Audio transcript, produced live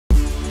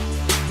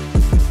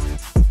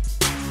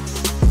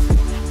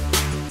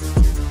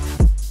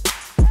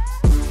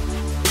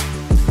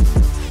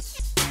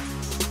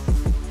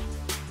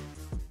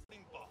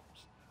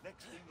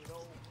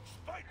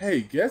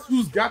Hey, guess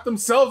who's got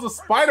themselves a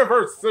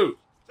Spider-Verse suit?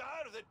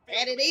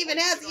 And it even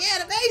has the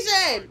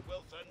animation!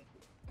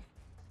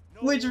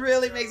 Which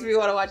really makes me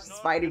want to watch the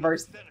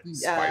Spideyverse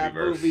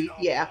movie.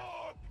 Yeah.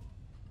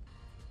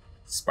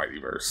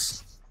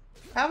 Spideyverse.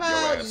 How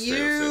about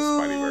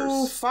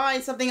you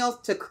find something else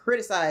to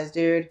criticize,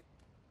 dude?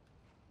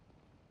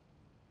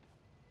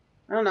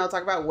 I don't know,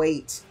 talk about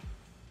weight.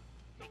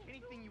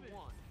 Anything you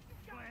want.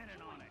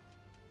 Planning on it.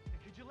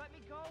 Could you let me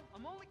go?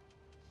 I'm only...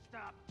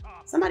 Stop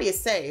talking. Somebody is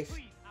safe.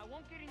 Please, I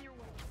won't get in your way.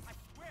 I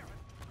swear it.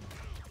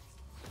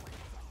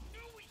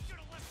 Knew we should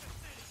have left the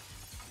city.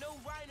 No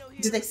rhino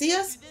here. Did they see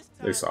us?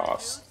 They saw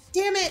us.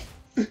 Damn it!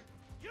 You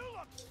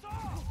look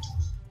soft.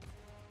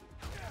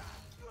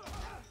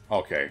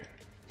 Okay.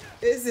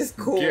 This is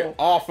cool. Get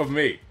off of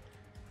me.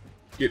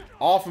 Get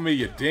off of me,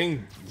 you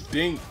ding.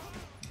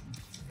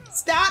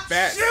 Stop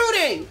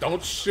shooting!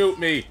 Don't shoot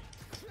me.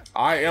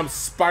 I am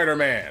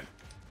Spider-Man.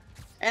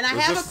 And I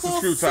have a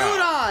cool suit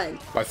on.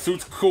 My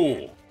suit's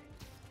cool.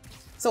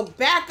 So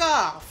back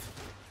off.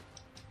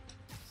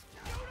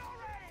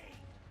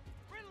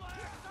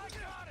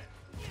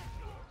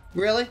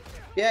 Really?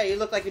 Yeah, you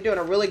look like you're doing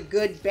a really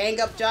good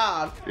bang-up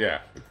job.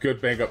 Yeah,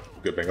 good bang-up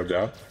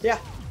job. Yeah.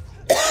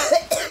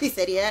 He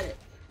said he had it.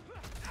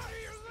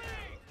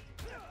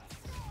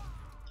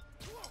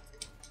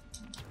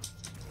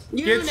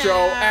 Get your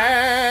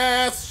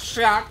ass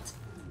shocked.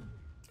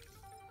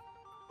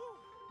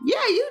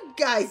 Yeah, you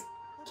guys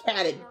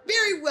had it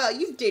very well.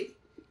 You did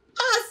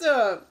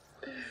awesome.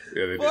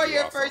 Yeah, they did for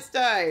your awesome. First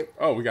time.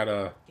 Oh, we got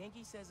a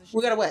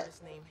what?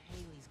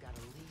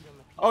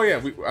 Oh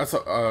yeah,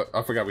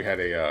 I forgot we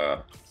had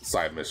a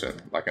side mission,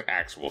 like an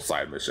actual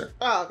side mission.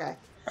 Oh, okay.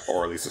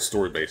 Or at least a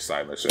story-based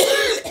side mission.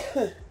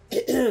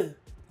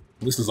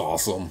 This is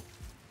awesome.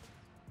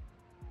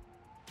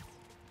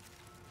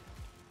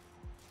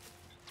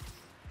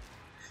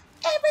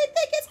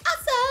 Everything is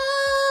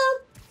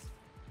awesome.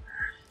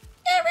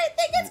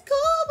 Everything is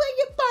cool when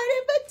you're part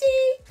of a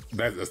team.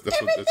 That's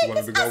what you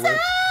wanted to go with?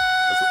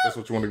 That's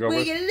what you want to go with?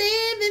 We can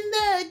live in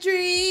the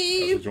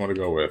dream. That's what you want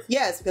to go with?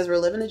 Yes, because we're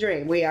living the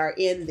dream. We are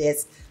in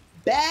this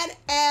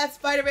badass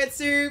Spider-Man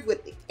suit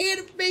with the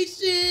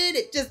animation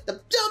and just the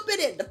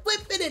jumping and the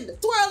flipping and the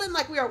twirling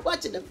like we are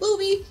watching a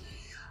movie.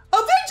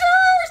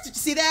 Avengers! Did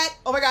you see that?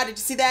 Oh my god, did you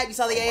see that? You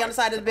saw the A on the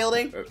side of the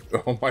building?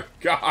 Oh my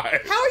god.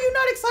 How are you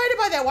not excited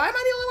by that? Why am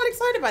I the only one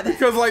excited by that?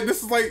 Because, like,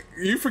 this is like,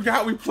 you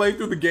forgot we played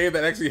through the game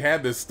that actually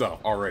had this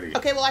stuff already.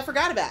 Okay, well, I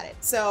forgot about it.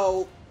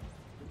 So,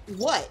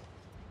 what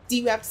do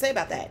you have to say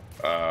about that?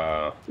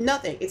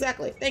 Nothing.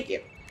 Exactly. Thank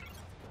you.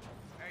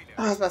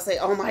 I was about to say,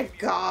 oh my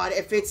god,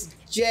 if it's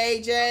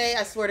JJ,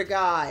 I swear to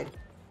god.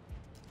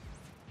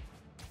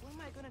 What am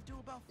I gonna do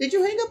about... Did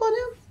you hang up on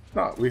him?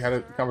 No, we had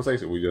a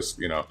conversation. We just,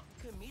 you know.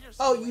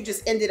 Oh, you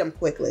just ended him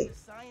quickly.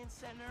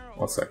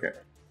 1 second.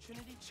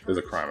 There's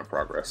a crime in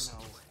progress.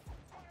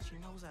 She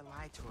knows I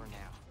lied to her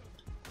now.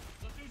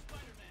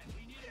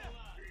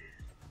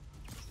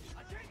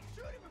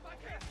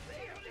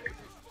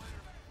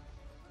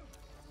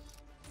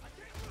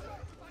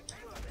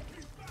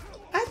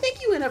 I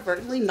think you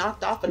inadvertently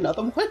knocked off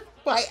another one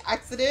by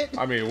accident.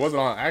 I mean, it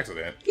wasn't on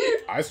accident.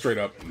 I straight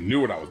up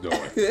knew what I was doing.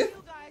 You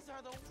guys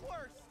are the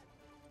worst.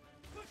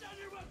 Put down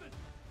your weapon.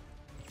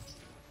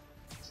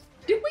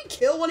 Did we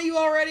kill one of you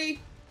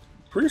already?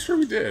 Pretty sure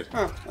we did.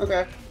 Huh,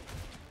 okay.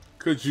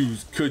 Could you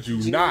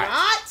Did not?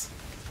 not?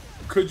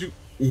 Could you?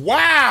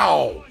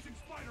 Wow!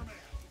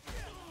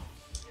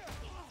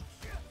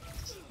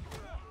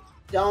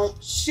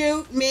 Don't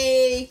shoot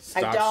me.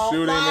 Stop I don't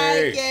shooting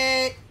like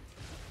me. it.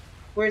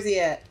 Where's he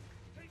at?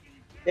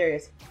 There he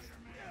is.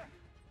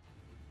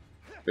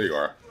 There you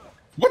are.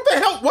 What the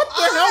hell? What the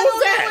hell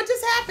was that? What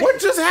just happened? What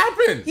just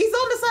happened? He's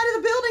on the side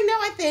of the building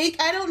now, I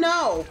think. I don't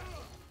know.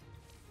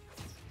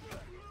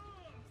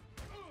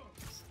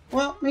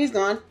 Well, he's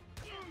gone.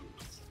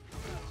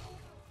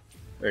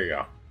 There you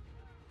go.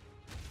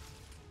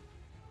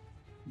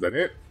 Is that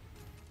it?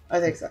 I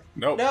think so.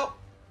 Nope. Nope.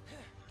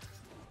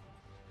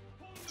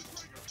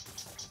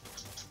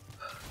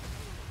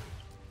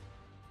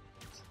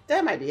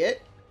 That might be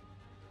it.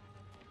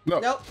 No.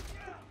 Nope.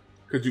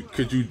 Could you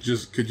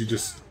just thank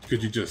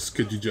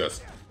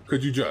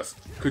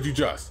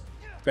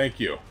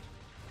you.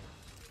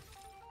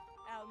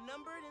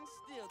 Outnumbered and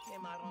still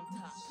came out on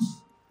top.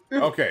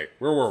 Okay,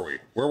 where were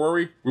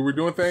we? We were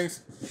doing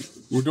things?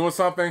 We were doing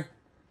something?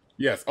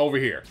 Yes, over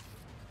here.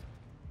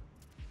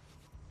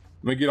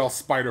 Let me get all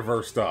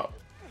Spider-Versed up.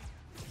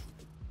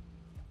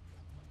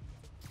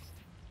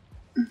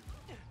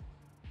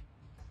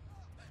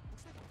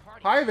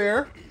 Hi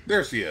there.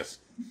 There she is.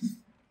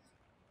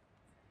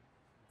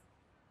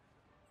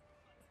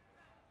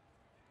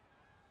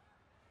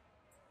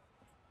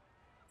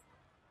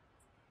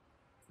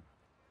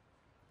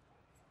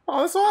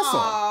 Oh, that's awesome.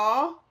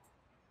 Aww.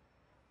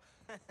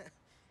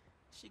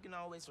 She can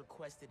always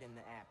request it in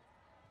the app.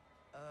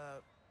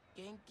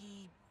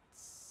 Genki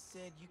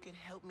said you could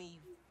help me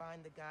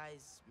find the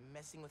guys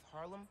messing with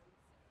Harlem.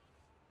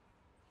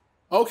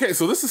 Okay,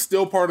 so this is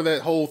still part of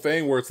that whole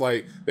thing where it's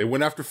like they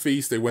went after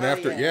Feast, they went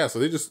after yeah, so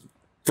they just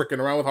freaking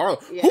around with Harlem.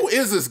 Yeah. Who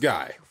is this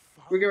guy?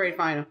 We're getting ready to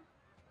find him.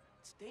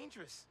 It's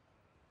dangerous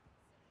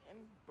and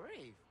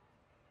brave.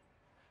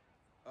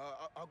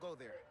 I'll go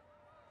there.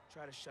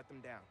 Try to shut them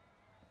down.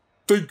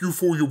 Thank you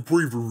for your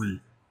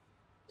bravery.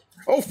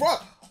 Oh,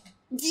 fuck.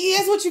 Yeah,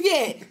 that's what you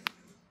get.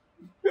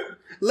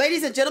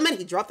 Ladies and gentlemen,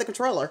 he dropped the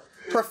controller.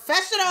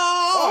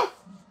 Professional!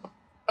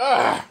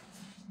 Ah.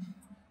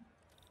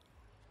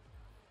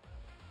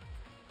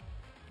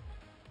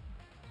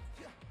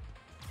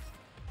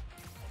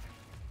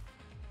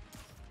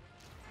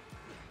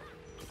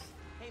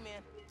 Hey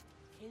man,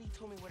 Katie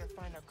told me where to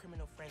find our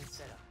criminal friends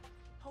set up.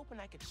 Hoping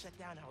I could shut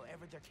down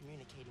however they're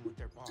communicating with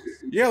their boss.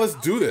 Yeah, let's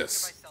do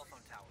this. Cell phone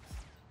towers.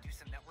 Do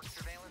some network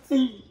surveillance.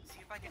 See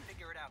if I can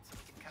figure it out so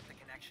we can cut the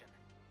connection.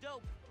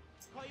 Dope.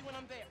 Call you when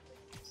I'm there.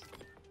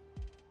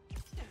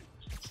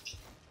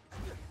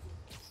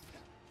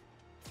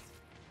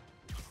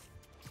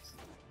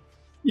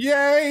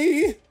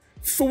 Yay!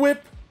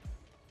 Flip.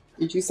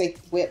 Did you say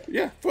whip?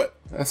 Yeah, flip.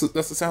 That's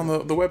the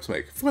sound the webs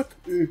make. Flip.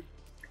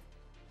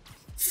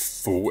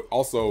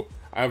 Also,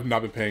 I have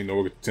not been paying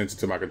no attention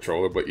to my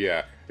controller, but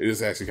yeah, it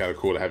is actually kind of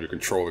cool to have your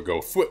controller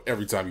go flip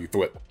every time you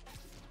flip.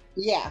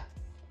 Yeah.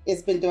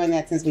 It's been doing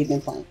that since we've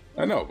been playing.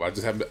 I know, but I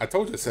just haven't. I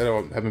told you, I said I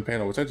haven't been paying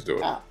no attention to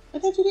it. Oh, I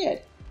thought you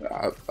did.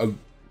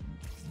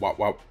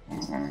 Wow.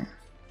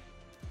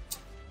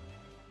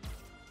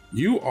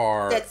 You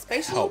are That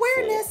spatial helpful.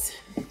 awareness.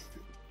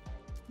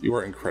 You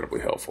are incredibly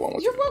helpful. I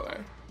want you to know that.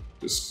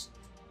 Just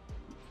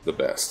the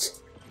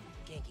best.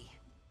 Genki,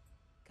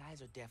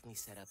 guys are definitely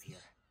set up here.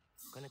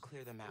 Gonna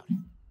clear them out.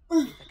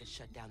 See if I can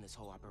shut down this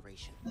whole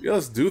operation. Yeah,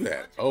 let's do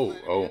that. Oh.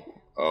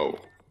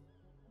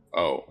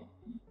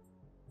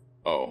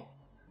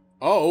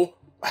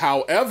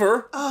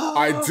 However,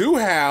 I do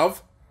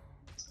have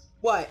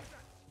What?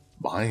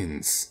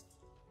 mines.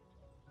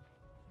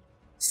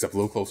 Step a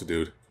little closer,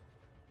 dude.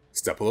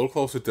 Step a little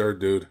closer, third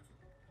dude.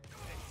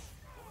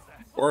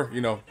 Or,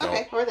 you know, no.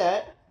 Okay, for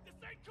that.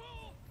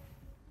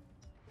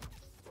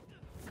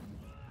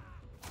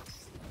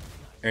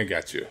 And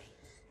got you.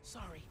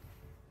 Sorry.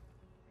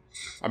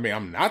 I mean,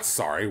 I'm not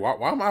sorry.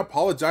 Why am I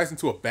apologizing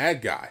to a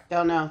bad guy?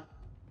 Don't know.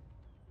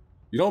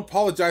 You don't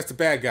apologize to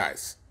bad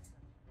guys.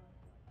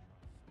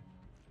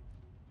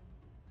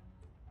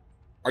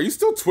 Are you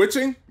still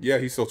twitching? Yeah,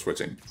 he's still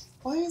twitching.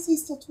 Why is he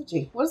still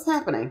twitching? What is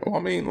happening? Well, I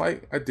mean,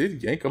 like, I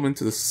did yank him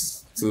into the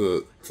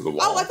wall.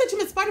 Oh, I thought you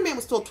meant Spider-Man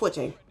was still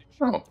twitching.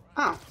 Oh.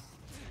 Oh.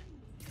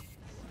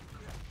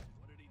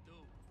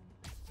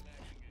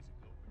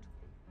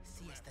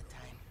 Siesta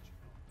time.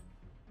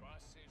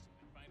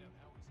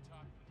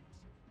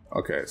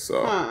 Okay,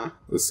 so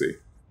let's see.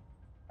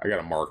 I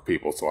gotta mark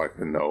people so I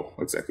can know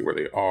exactly where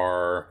they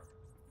are.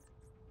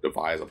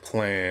 Devise a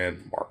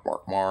plan.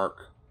 Mark.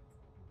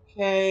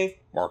 Okay.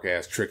 Mark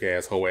ass, trick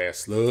ass, hoe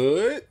ass,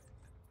 slut.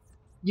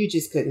 You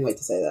just couldn't wait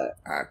to say that.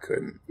 I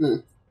couldn't.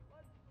 Mm.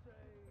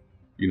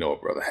 You know a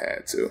brother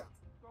had to.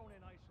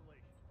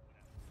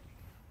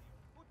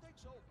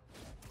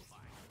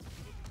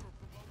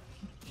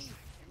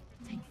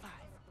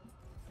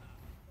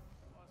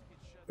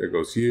 There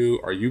goes you.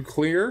 Are you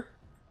clear?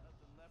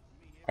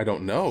 I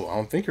don't know. I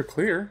don't think you're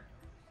clear.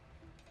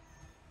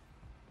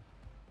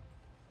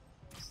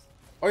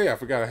 Oh yeah, I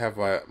forgot I have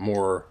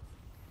more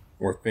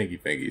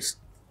thingies.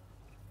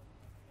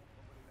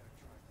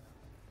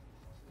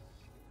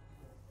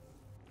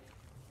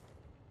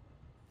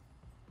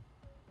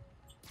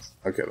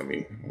 Okay, let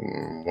me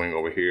wing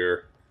over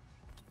here.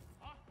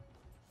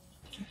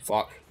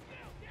 Fuck.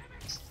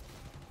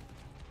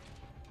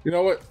 You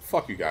know what?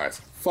 Fuck you guys.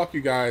 Fuck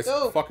you guys.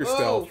 Fuck your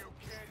stealth.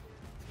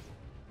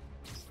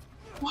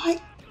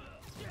 What?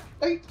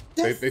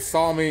 They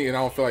saw me and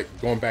I don't feel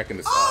like going back in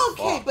the Oh,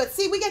 stealth. okay, but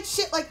see, we got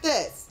shit like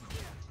this.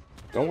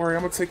 Don't worry,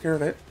 I'm gonna take care of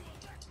that.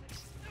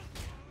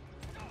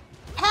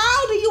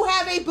 How do you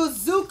have a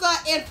bazooka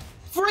and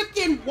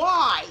freaking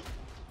why?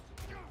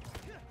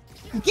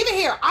 Give it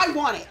here. I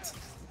want it.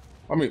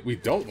 I mean, we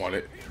don't want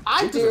it.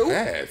 I Look do.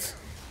 at that.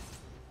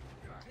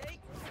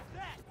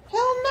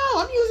 Hell no,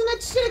 I'm using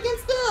that shit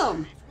against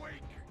them.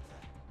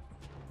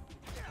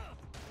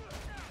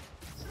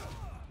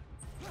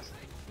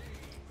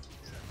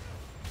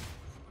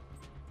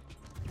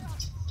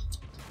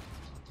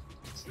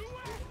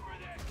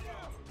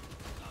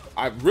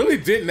 I really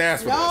didn't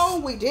ask for this.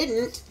 No, we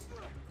didn't.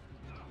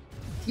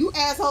 You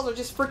assholes are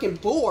just freaking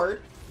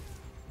bored.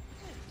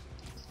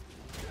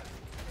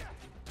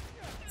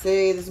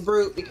 See, this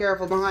brute, be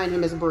careful, behind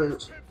him is a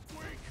brute.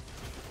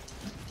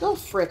 Go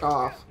frick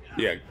off.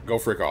 Yeah, go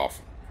frick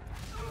off.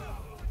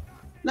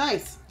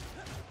 Nice.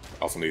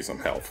 Also need some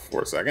health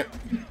for a second.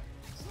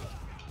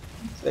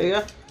 There you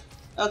go.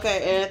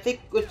 Okay, and I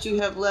think what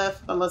you have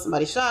left, unless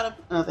somebody shot him,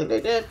 I don't think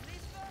they did.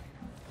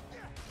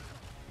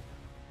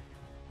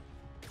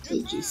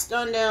 PG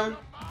stun down.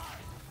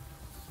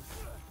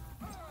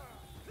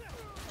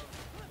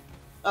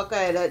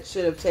 Okay, that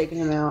should have taken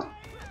him out.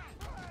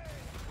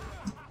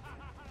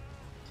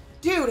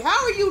 Dude,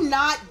 how are you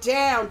not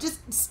down?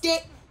 Just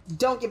stick.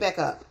 Don't get back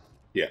up.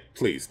 Yeah,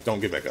 please, don't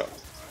get back up.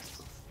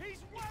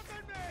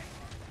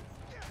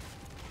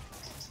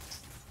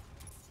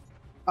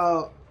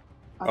 Oh,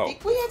 I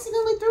think we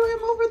accidentally threw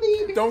him over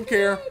the. Don't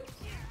care.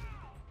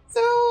 So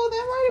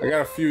that might. I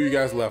got a few of you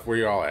guys left. Where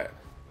y'all at?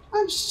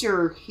 I'm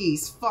sure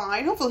he's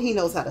fine. Hopefully, he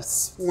knows how to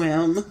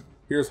swim.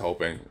 Here's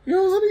hoping. You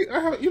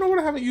know what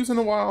I haven't used in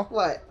a while?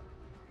 What?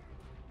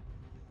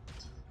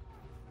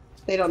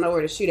 They don't know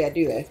where to shoot at,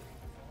 do they?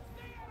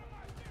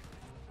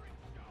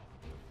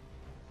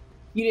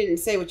 You didn't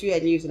say what you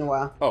hadn't used in a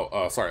while.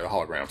 Oh, sorry, the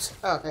holograms.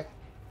 Oh, okay. I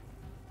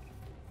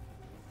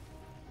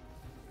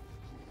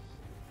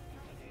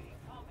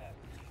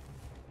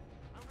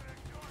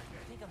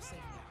think I'm safe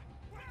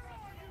now.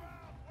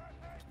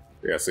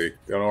 Yeah, see,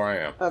 they don't know where I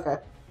am. Okay.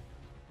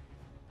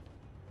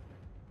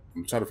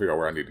 I'm trying to figure out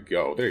where I need to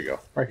go. There you go,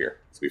 right here.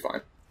 This will be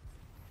fine.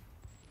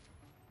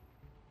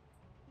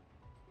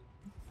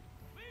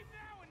 Leave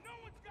now, and no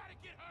one's gotta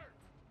get hurt.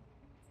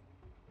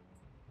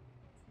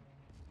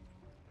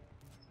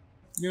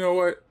 You know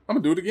what? I'm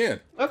gonna do it again.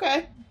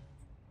 Okay.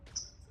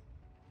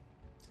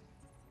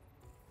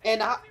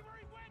 And I. See where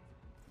he went?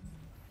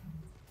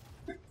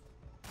 That's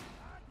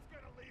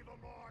gonna leave a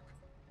mark.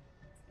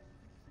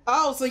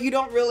 Oh, so you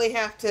don't really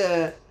have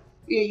to.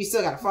 You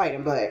still gotta fight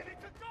him, but.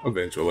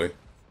 Eventually.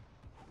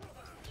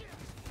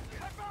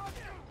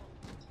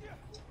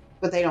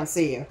 But they don't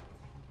see you.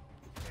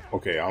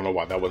 Okay, I don't know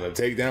why that wasn't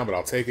a takedown, but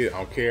I'll take it. I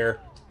don't care.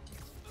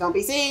 Don't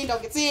be seen.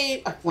 Don't get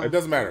seen. It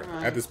doesn't matter.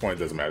 At this point, it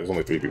doesn't matter. There's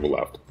only 3 people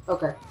left.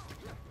 Okay.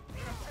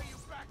 Pay you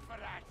back for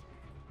that.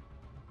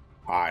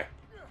 Hi.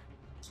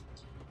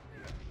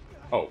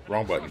 Oh,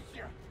 wrong button.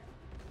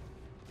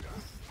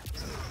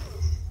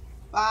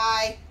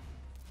 Bye.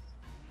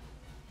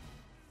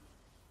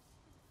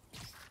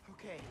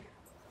 Okay.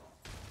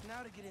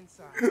 Now to get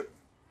inside.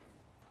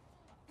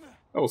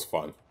 That was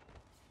fun.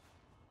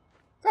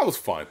 That was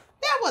fun.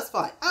 That was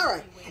fun. All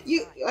right.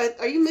 You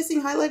are you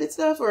missing highlighted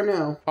stuff or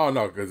no? Oh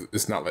no, because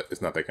it's not that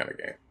kind of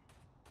game.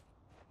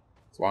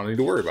 So I don't need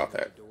to worry about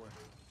that.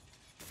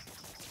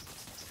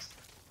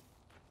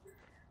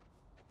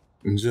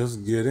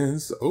 Just get in.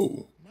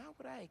 Oh, Not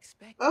what I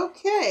expected.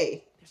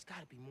 Okay. There's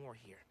gotta be more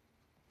here.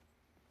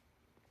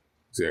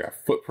 see, I got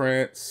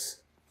footprints.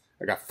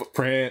 I got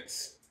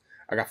footprints.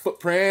 I got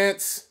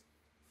footprints.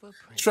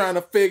 Footprints. Trying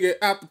to figure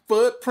out the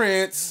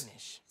footprints.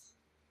 Vanish.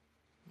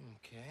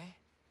 Okay.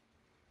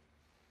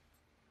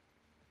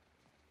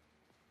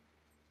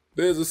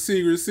 There's a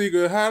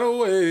secret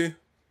hideaway.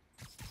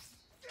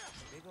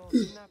 Big old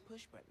do not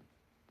push button.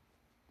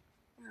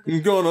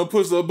 I'm gonna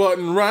push the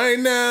button right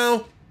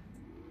now.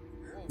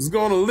 It's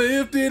gonna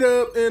lift it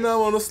up and I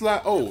wanna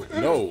slide. Oh,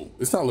 no.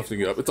 It's not lifting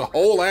it up. It's a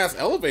whole ass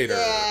elevator.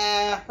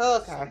 Yeah.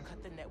 Okay.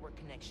 Cut the network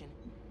connection.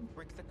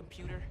 Brick the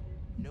computer.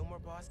 No more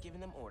boss giving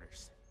them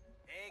orders.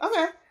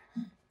 Okay.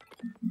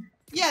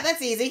 Yeah,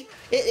 that's easy.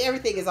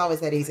 Everything is always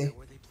that easy.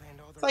 Where they planned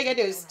all So all you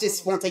gotta do is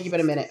just won't take you but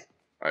a minute.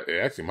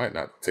 It actually might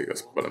not take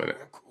us but a minute.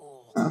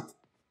 Cool.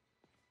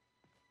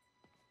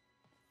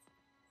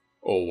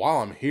 Oh, while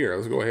I'm here,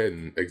 let's go ahead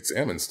and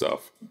examine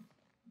stuff.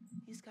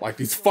 Like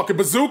these fucking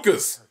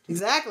bazookas.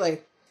 Exactly. As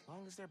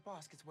long as their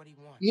boss gets what he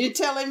wants. You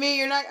telling me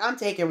you're not? I'm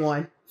taking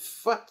one.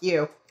 Fuck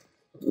you.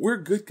 We're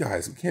good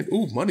guys. We can't.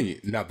 Ooh, money.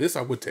 Now this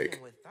I would take.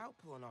 Even without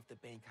pulling off the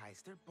bank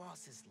heist, their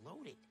boss is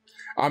loaded.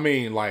 I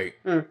mean, like,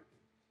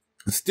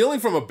 stealing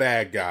from a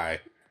bad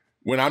guy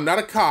when I'm not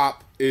a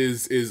cop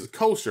is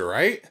kosher,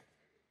 right?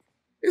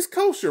 It's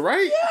kosher,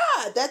 right?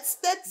 Yeah, that's.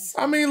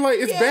 I mean, like,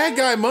 it's bad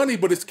guy money,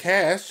 but it's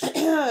cash.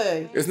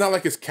 Especially It's not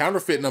like it's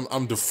counterfeit and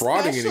I'm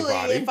defrauding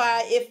anybody.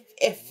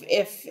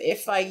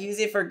 if I use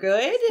it for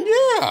good.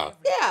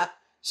 Yeah.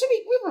 Should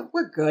be.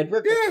 We're good.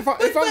 We're good.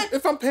 Yeah,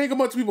 if I'm paying a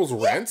bunch of people's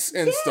rents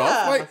and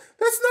stuff, like,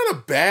 that's not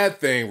a bad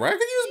thing, right? I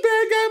can use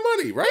bad guy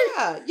money,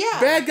 right?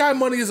 Yeah. Bad guy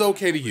money is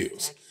okay to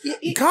use.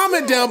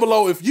 Comment down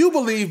below if you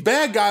believe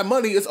bad guy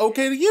money is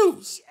okay to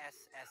use.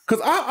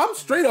 Because I'm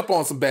straight up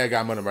on some bad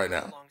guy money right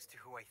now. Belongs to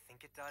who I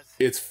think it does.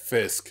 It's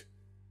Fisk.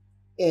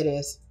 It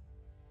is.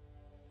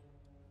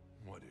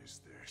 What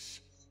is this?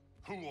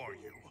 Who are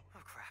you?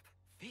 Oh crap.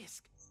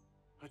 Fisk.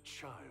 A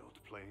child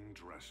playing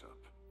dress up,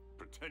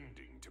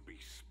 pretending to be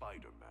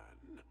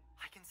Spider-Man.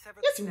 I can sever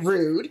That's the connection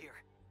from rude.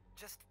 here.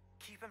 Just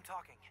keep him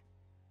talking.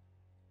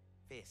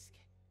 Fisk.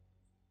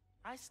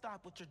 I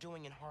stop what you're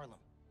doing in Harlem.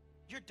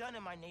 You're done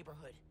in my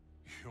neighborhood.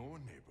 Your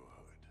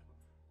neighborhood.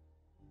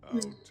 How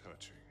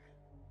touching.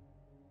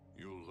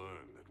 You'll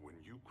learn that when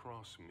you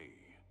cross me,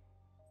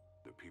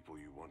 the people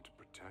you want to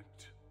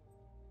protect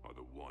are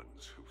the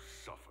ones who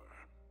suffer.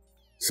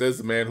 Says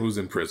the man who's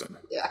in prison.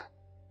 Yeah.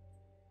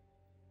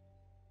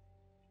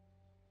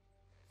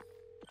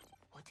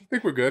 What did I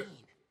think we're good. mean?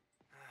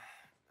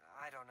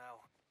 I don't know.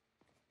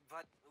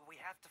 But we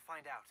have to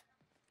find out.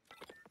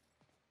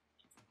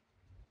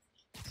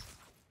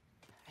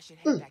 I should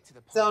head back to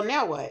the park. So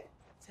now what?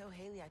 Tell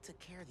Haley I took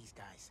care of these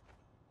guys.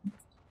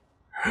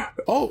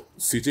 Oh,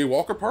 CJ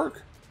Walker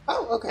Park.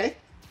 Oh, okay.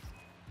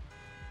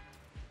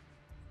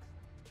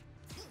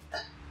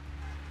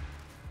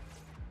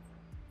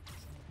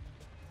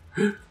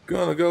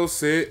 Gonna go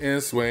sit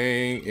and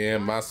swing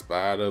in my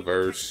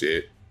Spider-Verse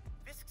shit.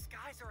 Fisk's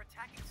guys are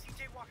attacking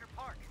CJ Walker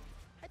Park.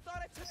 I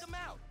thought I took them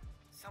out.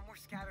 Some were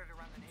scattered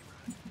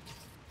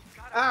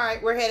All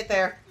right, we're headed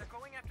there. They're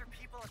going after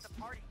people at the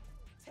party.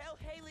 Tell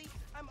Haley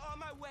I'm on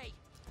my way.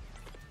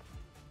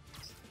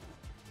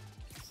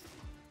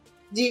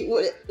 Do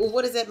you,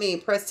 what does that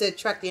mean? Press to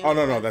track the. Oh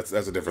no, that's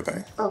a different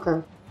thing.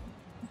 Okay.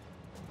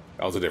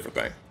 That was a different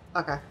thing.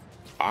 Okay.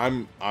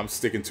 I'm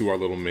sticking to our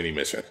little mini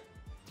mission.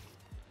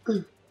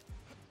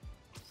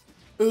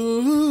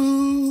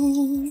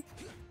 Ooh,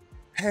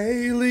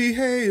 Haley,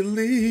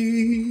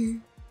 Haley.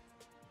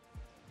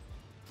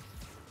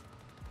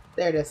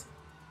 There it is.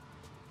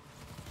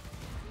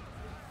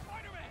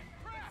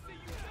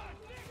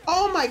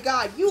 Oh my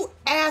god, you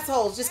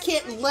assholes just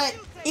can't let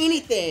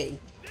anything.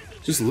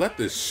 Just let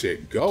this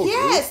shit go,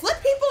 Yes, dude.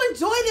 let people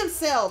enjoy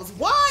themselves.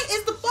 Why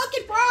is the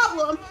fucking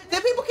problem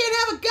that people can't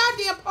have a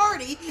goddamn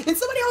party and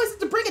somebody always has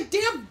to bring a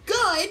damn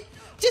gun?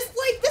 Just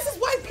like, this is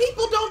why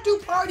people don't do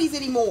parties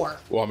anymore.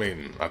 Well, I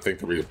mean, I think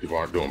the reason people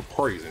aren't doing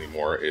parties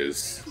anymore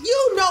is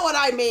You know what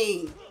I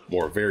mean.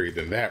 more varied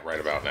than that right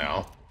about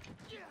now.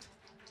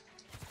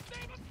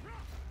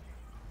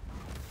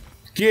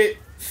 Get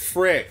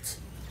fricked.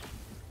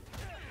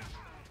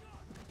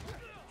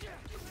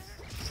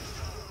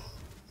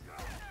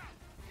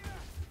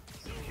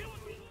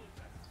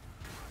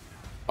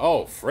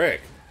 Oh,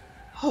 frick.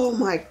 Oh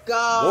my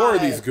god. More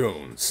of these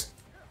goons.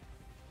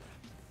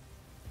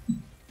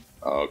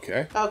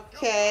 Okay.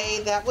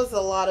 Okay, that was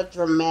a lot of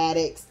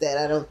dramatics that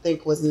I don't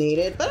think was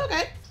needed, but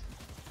okay.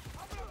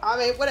 I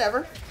mean,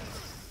 whatever.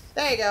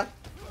 There you go.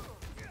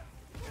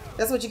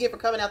 That's what you get for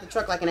coming out the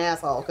truck like an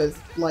asshole, because,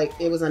 like,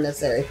 it was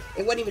unnecessary.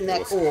 It wasn't even It that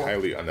was cool.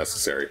 highly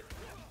unnecessary.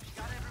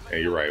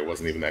 And you're right, it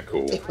wasn't even that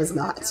cool. It was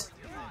not. I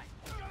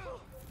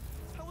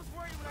was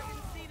worried when I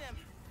didn't see them.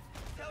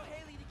 Tell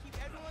Haley to keep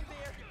everyone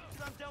there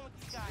till I'm done with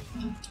these guys.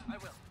 I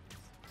will.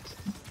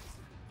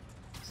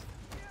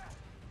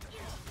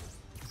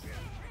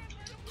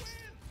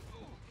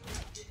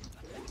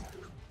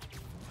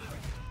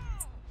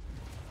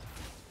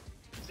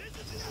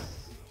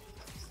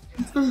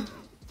 Harlem's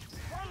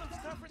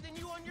tougher than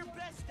you on your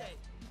best day.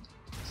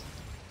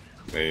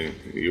 I mean,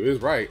 you is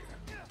right.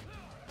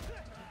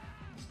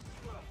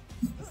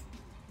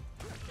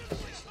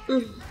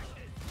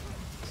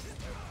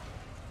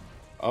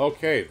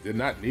 Okay, did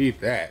not need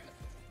that.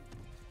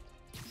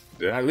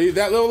 Did I leave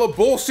that level of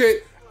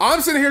bullshit?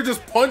 I'm sitting here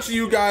just punching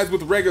you guys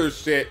with regular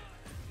shit.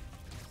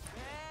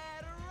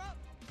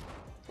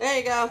 There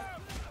you go.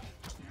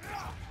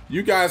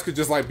 You guys could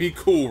just like be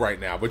cool right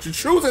now, but you're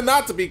choosing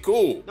not to be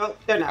cool. No,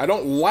 they're not. I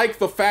don't like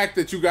the fact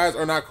that you guys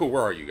are not cool.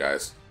 Where are you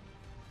guys?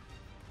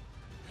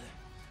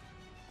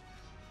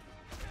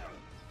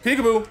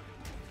 Peekaboo.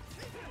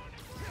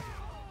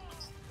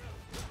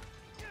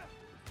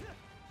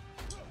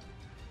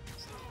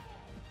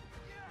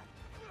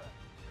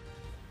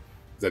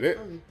 Is that it?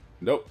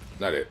 Nope,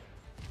 not it.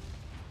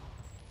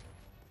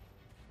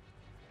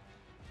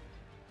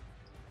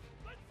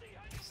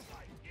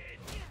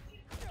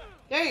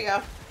 There you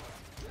go.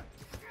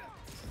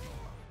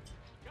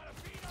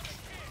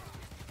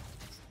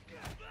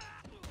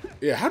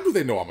 Yeah, how do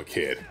they know I'm a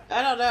kid?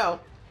 I don't know.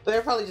 But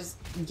they're probably just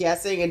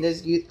guessing and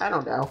just use. I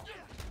don't know.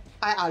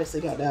 I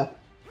honestly don't know.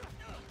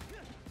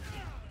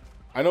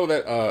 I know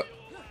that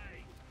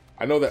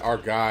our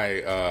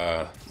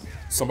guy,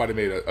 somebody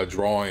made a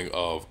drawing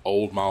of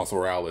old Miles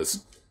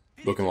Morales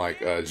looking like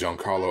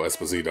Giancarlo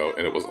Esposito,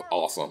 and it was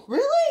awesome.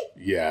 Really?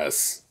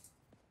 Yes.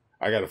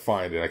 I gotta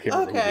find it. I can't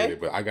remember who Okay. did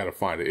it, but I gotta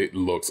find it. It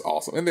looks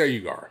awesome. And there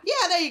you are.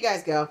 Yeah, there you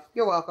guys go.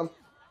 You're welcome.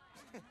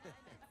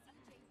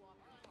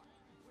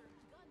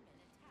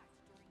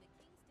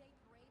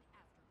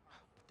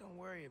 Don't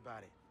worry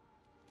about it.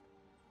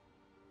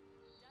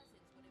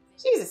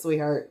 She's a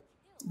sweetheart.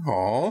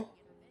 Aw.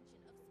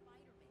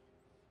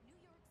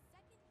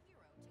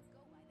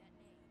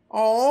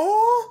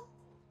 Aw.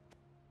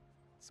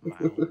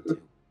 Smile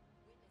too.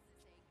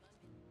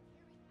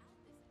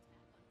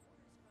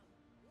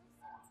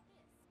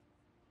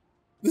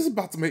 This is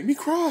about to make me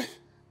cry.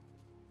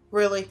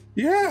 Really?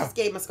 Yeah. Just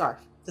gave him a scarf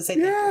to say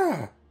thank you.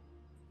 Yeah.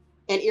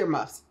 And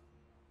earmuffs.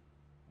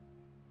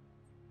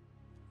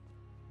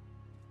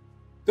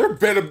 There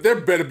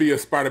better be a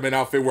Spider-Man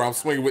outfit where I'm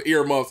swinging with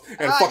earmuffs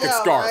and a I fucking know,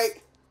 scarf.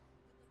 right?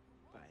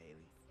 Bye, Haley.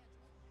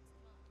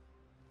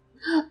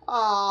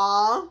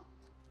 Aww.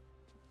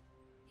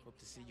 Hope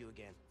to see you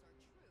again.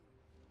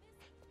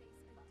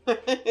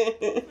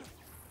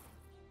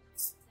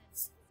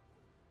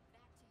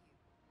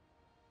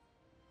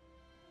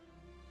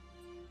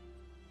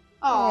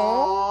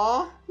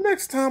 Aww.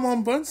 Next time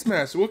on Bun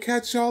Smash, we'll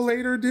catch y'all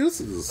later.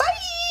 Deuces. Bye.